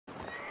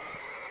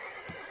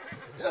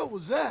hell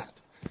was that?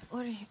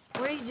 What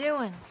are you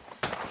doing?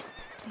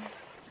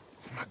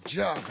 My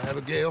job,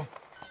 Abigail.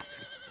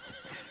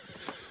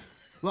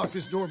 Lock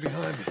this door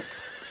behind me.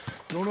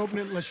 Don't open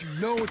it unless you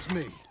know it's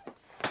me.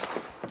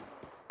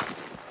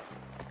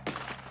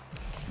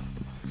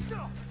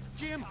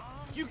 Jim,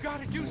 you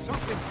gotta do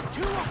something.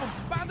 2 of them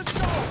by the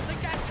stove. They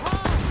got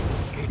time.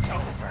 It's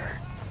over.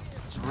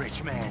 It's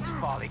rich man's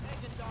folly.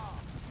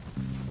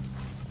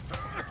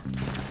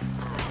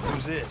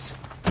 Who's this?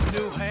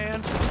 New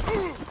hand.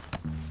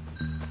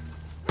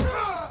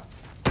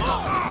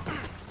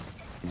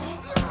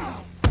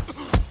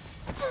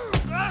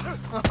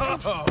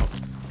 Oh,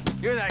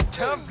 you're that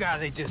tough guy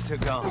they just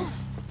took on.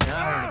 I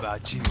heard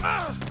about you.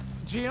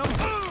 Jim?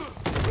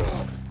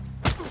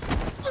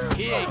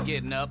 He ain't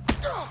getting up.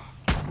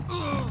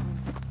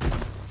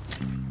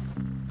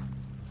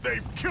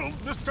 They've killed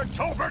Mr.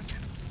 Tolbert,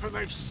 and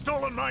they've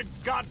stolen my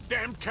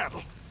goddamn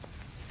cattle.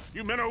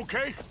 You men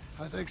okay?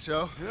 I think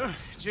so. Yeah?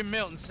 Jim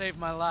Milton saved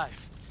my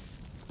life.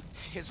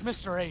 It's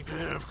Mr. Abel.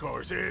 Yeah, of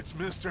course, it's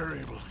Mr.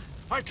 Abel.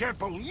 I can't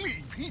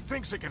believe he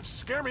thinks he can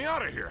scare me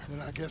out of here. Then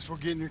I guess we're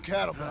getting your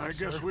cattle back, I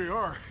guess sir. we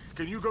are.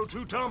 Can you go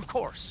too, Tom? Of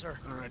course, sir.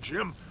 All right,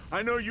 Jim.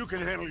 I know you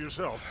can handle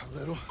yourself. A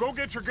little. Go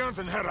get your guns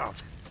and head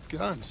out.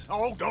 Guns?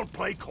 Oh, don't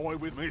play coy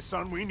with me,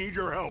 son. We need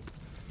your help.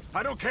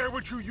 I don't care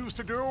what you used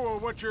to do or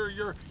what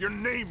your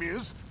name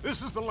is.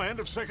 This is the land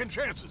of second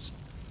chances.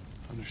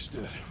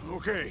 Understood.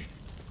 Okay.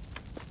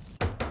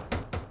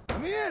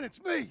 Let me in,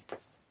 it's me!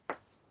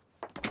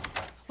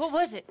 What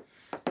was it?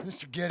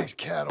 Mr. Getty's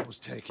cattle was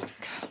taken.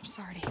 I'm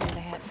sorry to hear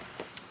that.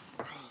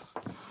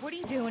 What are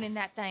you doing in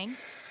that thing?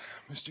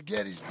 Mr.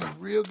 Getty's been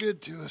real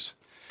good to us.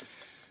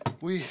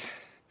 What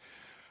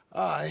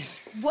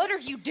are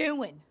you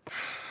doing?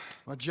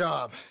 My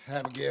job,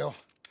 Abigail.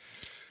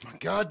 My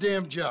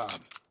goddamn job.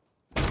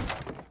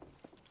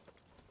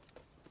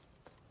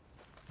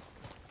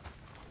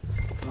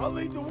 I'll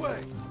lead the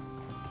way.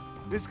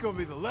 This is gonna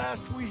be the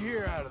last we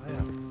hear out of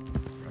them.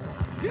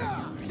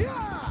 Yeah!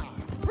 Yeah!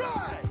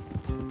 Right!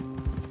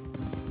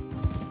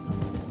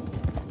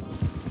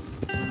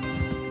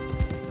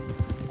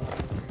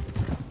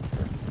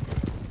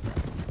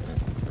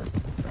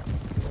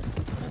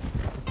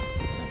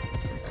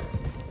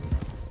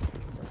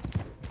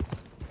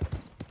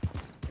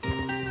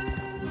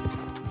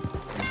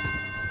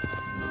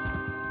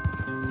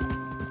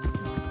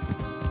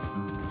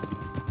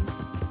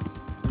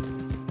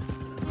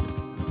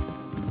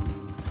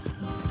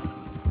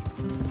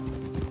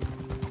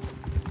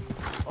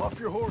 Off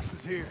your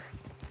horses here.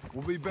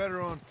 We'll be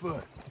better on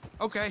foot.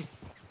 Okay,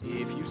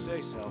 if you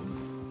say so.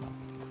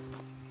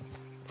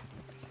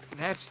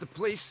 That's the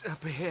place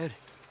up ahead.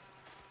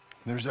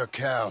 There's our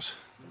cows.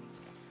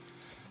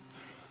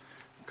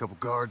 A couple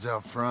guards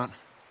out front.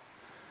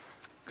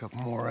 A couple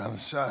more around the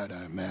side,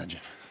 I imagine.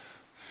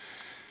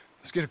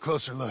 Let's get a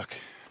closer look.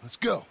 Let's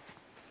go.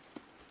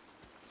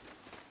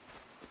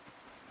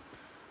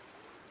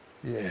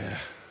 Yeah,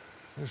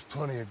 there's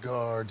plenty of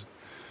guards.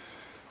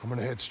 I'm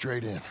gonna head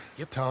straight in.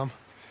 Yep. Tom,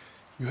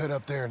 you head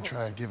up there and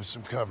try and give us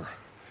some cover.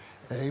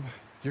 Abe,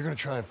 you're gonna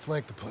try and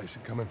flank the place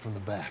and come in from the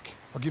back.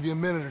 I'll give you a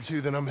minute or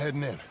two, then I'm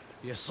heading in.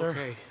 Yes, sir.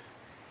 Okay.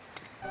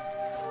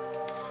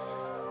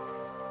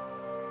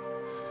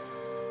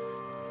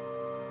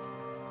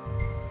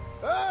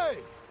 Hey!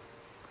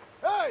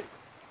 Hey!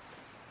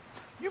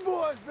 You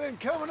boys been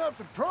coming up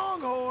to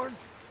Pronghorn.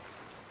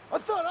 I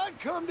thought I'd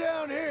come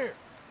down here.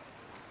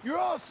 You're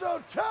all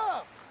so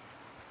tough.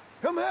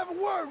 Come have a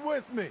word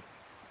with me.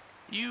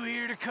 You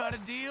here to cut a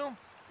deal?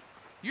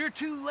 You're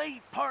too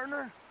late,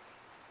 partner.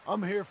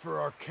 I'm here for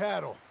our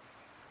cattle.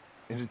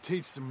 And to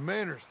teach some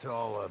manners to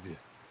all of you.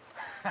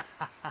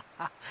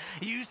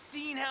 You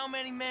seen how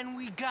many men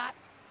we got?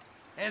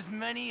 As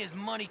many as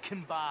money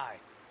can buy.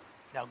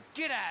 Now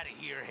get out of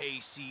here,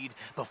 Hayseed,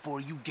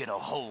 before you get a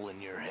hole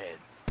in your head.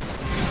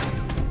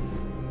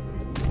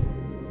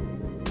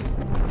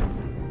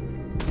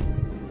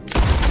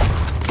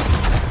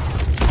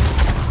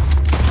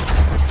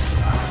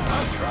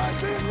 I tried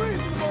being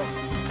reasonable.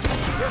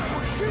 Guess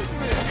we're shooting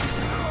this.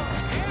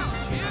 Yeah,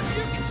 Jim,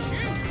 you can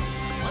shoot.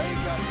 I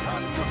ain't got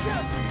time to look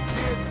after you,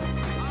 kid.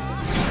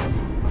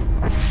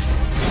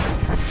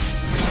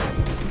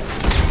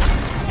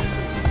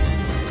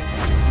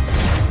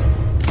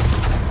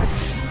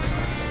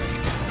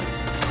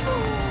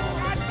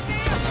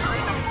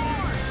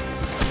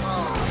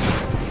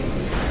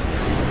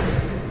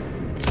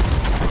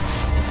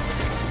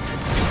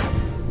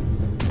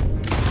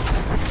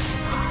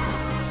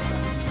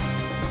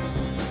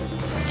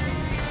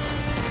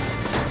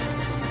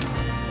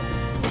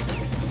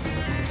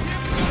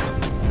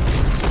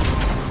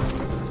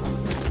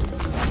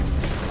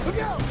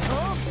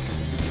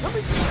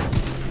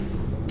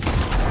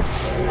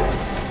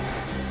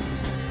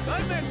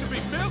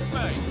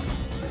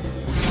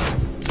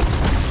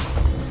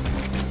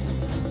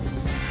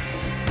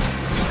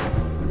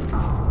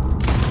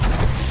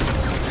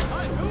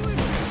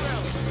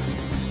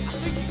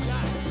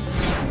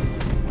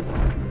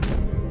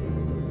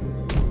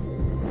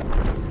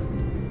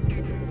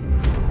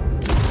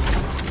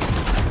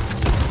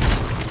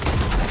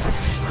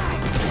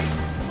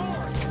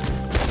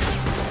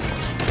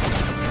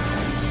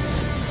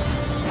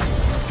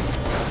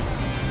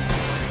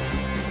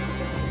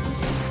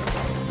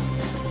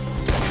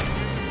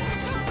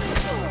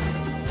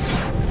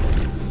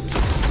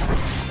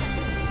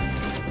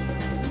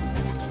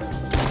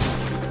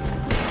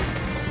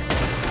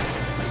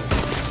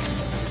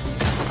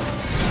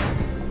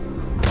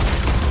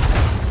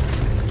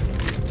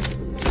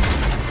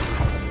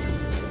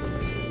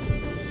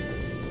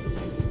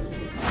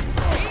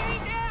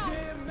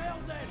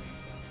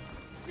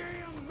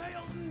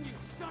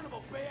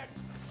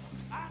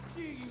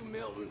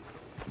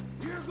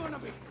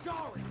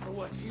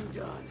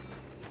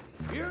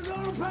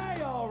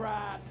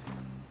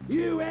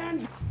 You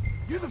and...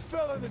 You're the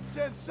fella that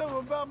said something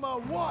about my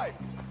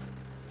wife.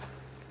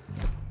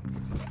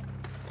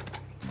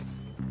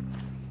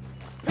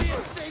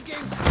 Piss stinking,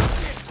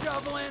 shit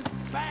shoveling,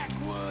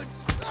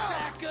 backwoods,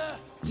 sacker,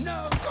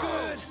 no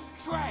good,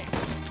 trash.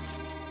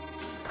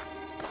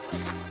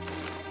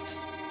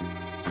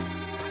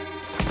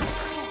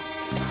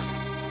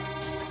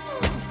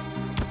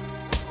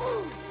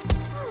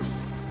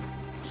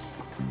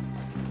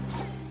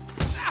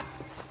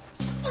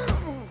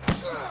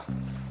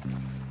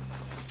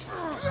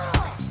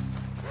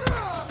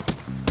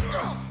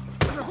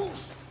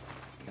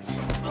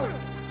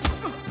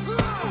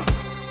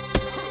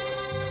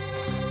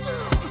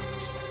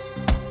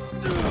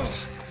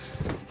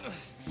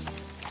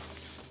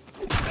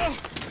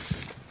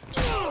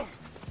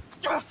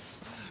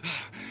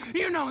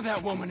 You know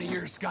that woman of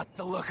yours got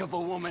the look of a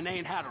woman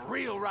ain't had a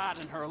real ride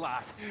in her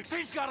life.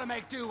 She's gotta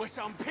make do with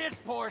some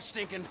piss-poor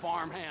stinking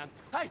farmhand.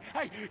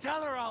 Hey,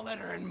 tell her I'll let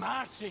her in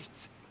my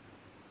sheets.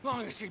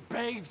 Long as she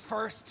bathes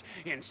first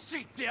in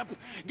sheep dip,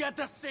 get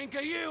the stink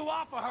of you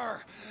off of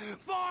her.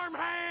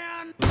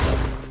 Farmhand!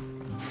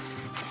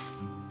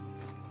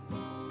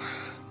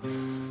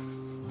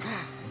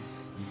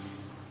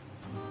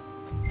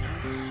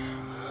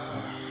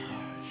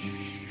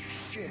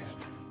 Shit.